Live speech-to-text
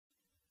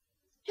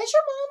Has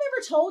your mom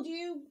ever told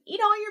you, eat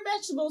all your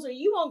vegetables or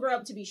you won't grow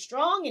up to be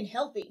strong and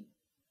healthy?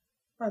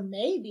 Or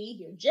maybe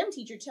your gym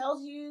teacher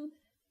tells you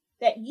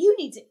that you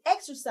need to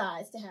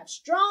exercise to have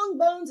strong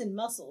bones and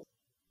muscles.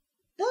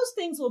 Those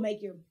things will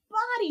make your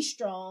body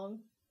strong,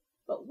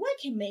 but what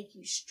can make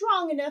you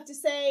strong enough to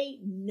say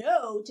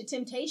no to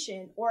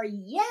temptation or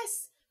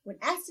yes when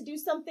asked to do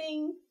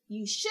something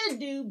you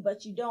should do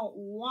but you don't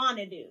want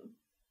to do?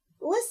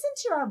 Listen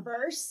to our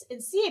verse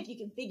and see if you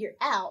can figure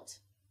out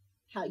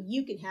how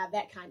you can have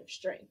that kind of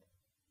strength.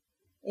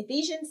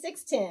 Ephesians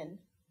 6:10.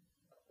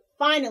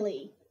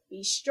 Finally,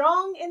 be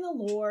strong in the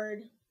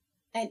Lord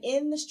and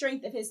in the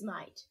strength of his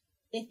might.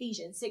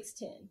 Ephesians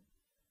 6:10.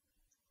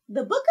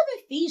 The book of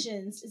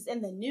Ephesians is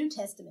in the New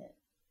Testament.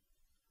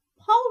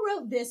 Paul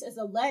wrote this as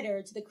a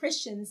letter to the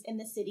Christians in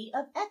the city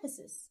of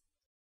Ephesus.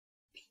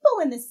 People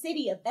in the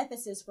city of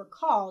Ephesus were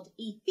called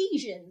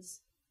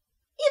Ephesians.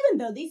 Even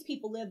though these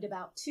people lived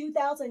about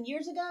 2,000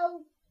 years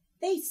ago,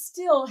 they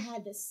still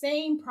had the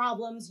same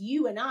problems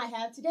you and I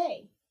have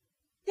today.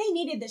 They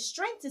needed the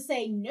strength to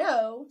say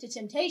no to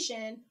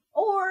temptation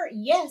or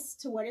yes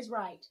to what is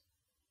right.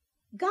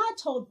 God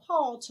told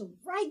Paul to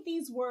write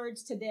these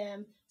words to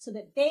them so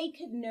that they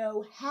could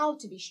know how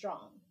to be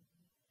strong.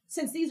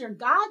 Since these are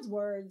God's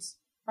words,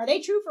 are they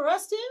true for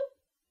us too?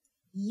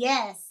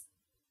 Yes.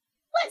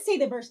 Let's say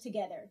the verse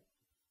together.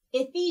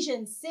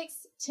 Ephesians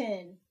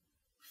 6:10.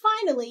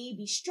 Finally,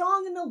 be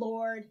strong in the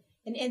Lord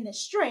and in the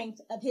strength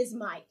of his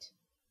might.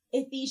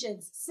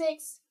 Ephesians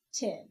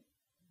 6:10.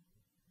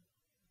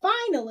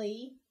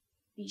 Finally,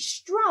 be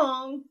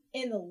strong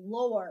in the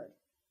Lord.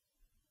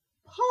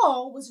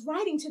 Paul was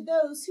writing to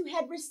those who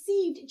had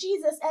received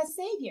Jesus as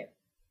Savior.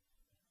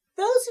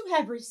 Those who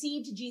have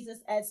received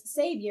Jesus as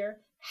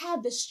Savior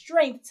have the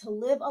strength to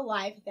live a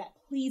life that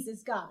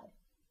pleases God.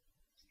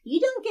 You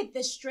don't get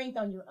this strength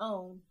on your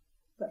own,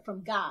 but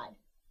from God.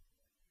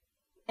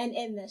 And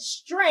in the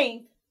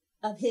strength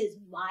of his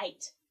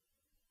might.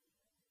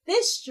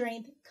 This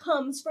strength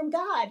comes from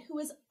God, who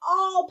is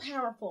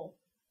all-powerful.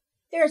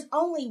 There is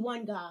only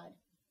one God.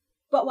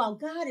 But while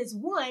God is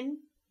one,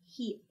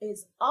 he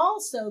is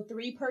also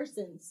three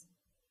persons.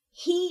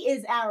 He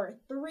is our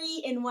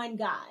three-in-one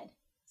God.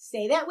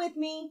 Say that with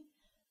me.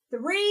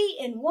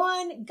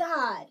 Three-in-one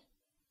God.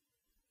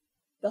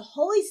 The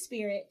Holy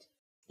Spirit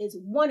is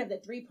one of the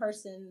three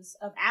persons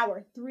of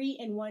our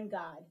three-in-one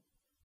God.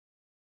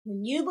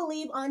 When you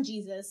believe on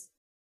Jesus,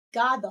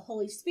 God the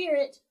Holy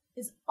Spirit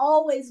is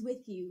always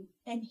with you,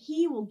 and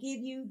he will give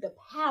you the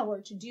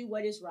power to do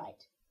what is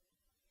right.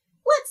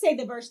 Let's say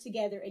the verse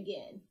together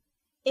again.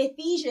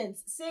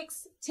 Ephesians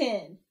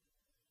 6:10.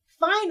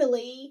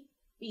 Finally,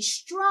 be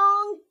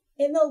strong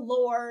in the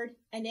Lord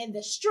and in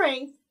the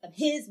strength of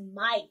his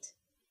might.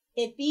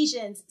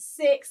 Ephesians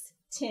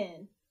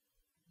 6:10.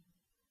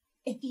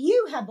 If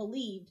you have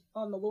believed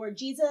on the Lord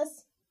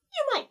Jesus,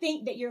 you might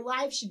think that your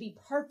life should be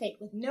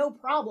perfect with no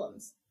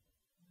problems.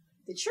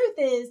 The truth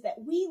is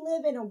that we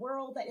live in a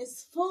world that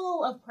is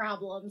full of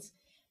problems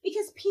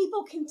because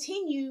people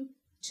continue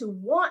to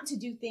want to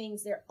do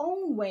things their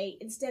own way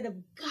instead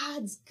of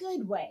God's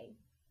good way.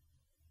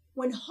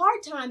 When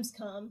hard times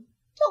come,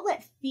 don't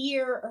let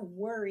fear or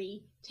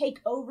worry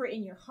take over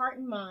in your heart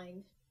and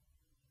mind.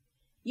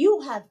 You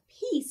will have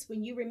peace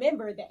when you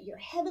remember that your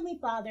Heavenly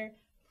Father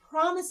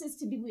promises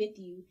to be with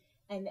you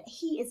and that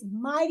he is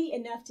mighty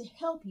enough to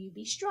help you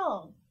be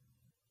strong.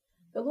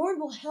 The Lord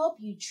will help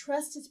you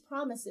trust his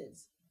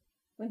promises.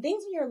 When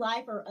things in your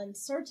life are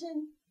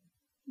uncertain,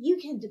 you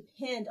can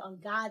depend on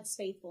God's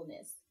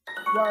faithfulness.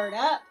 Word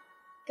up,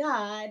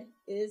 God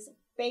is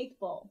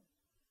faithful.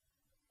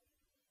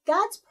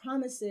 God's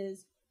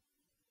promises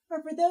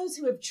are for those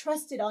who have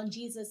trusted on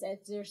Jesus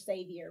as their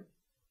Savior.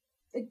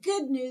 The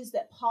good news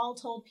that Paul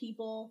told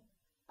people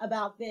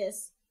about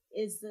this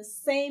is the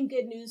same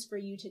good news for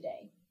you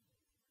today.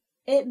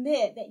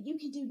 Admit that you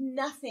can do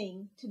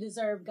nothing to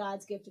deserve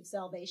God's gift of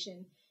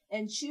salvation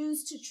and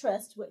choose to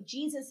trust what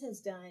Jesus has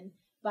done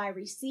by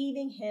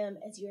receiving him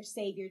as your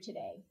Savior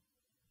today.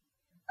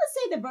 Let's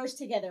say the verse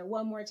together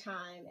one more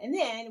time, and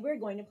then we're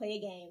going to play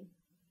a game.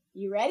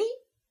 You ready?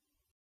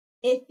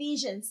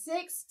 Ephesians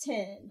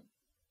 6:10.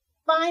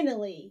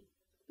 Finally,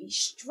 be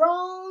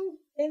strong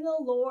in the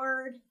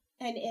Lord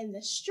and in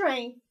the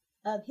strength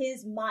of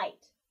his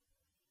might.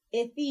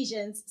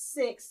 Ephesians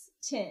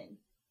 6:10.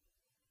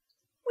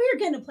 We're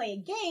going to play a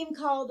game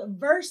called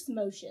Verse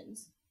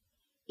Motions.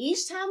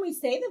 Each time we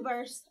say the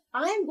verse,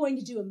 I'm going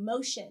to do a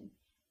motion,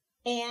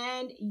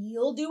 and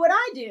you'll do what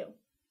I do.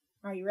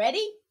 Are you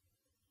ready?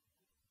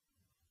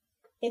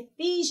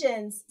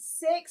 Ephesians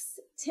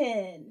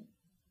 6:10.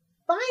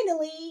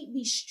 Finally,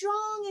 be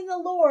strong in the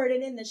Lord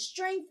and in the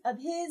strength of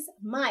his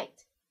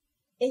might.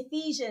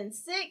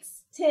 Ephesians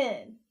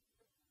 6:10.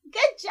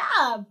 Good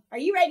job. Are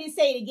you ready to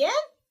say it again?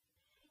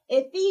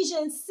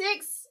 Ephesians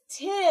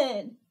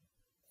 6:10.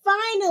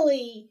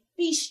 Finally,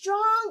 be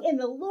strong in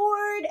the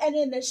Lord and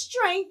in the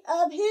strength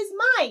of his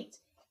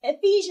might.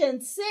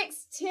 Ephesians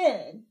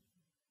 6:10.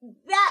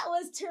 That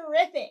was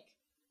terrific.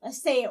 Let's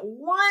say it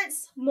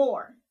once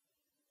more.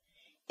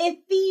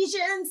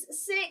 Ephesians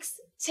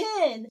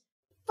 6:10.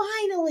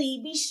 Finally,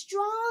 be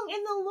strong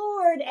in the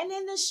Lord and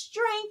in the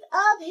strength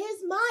of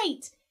his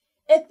might.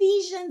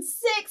 Ephesians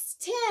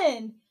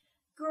 6:10.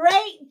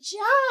 Great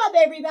job,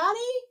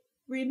 everybody.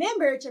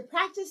 Remember to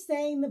practice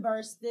saying the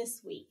verse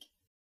this week.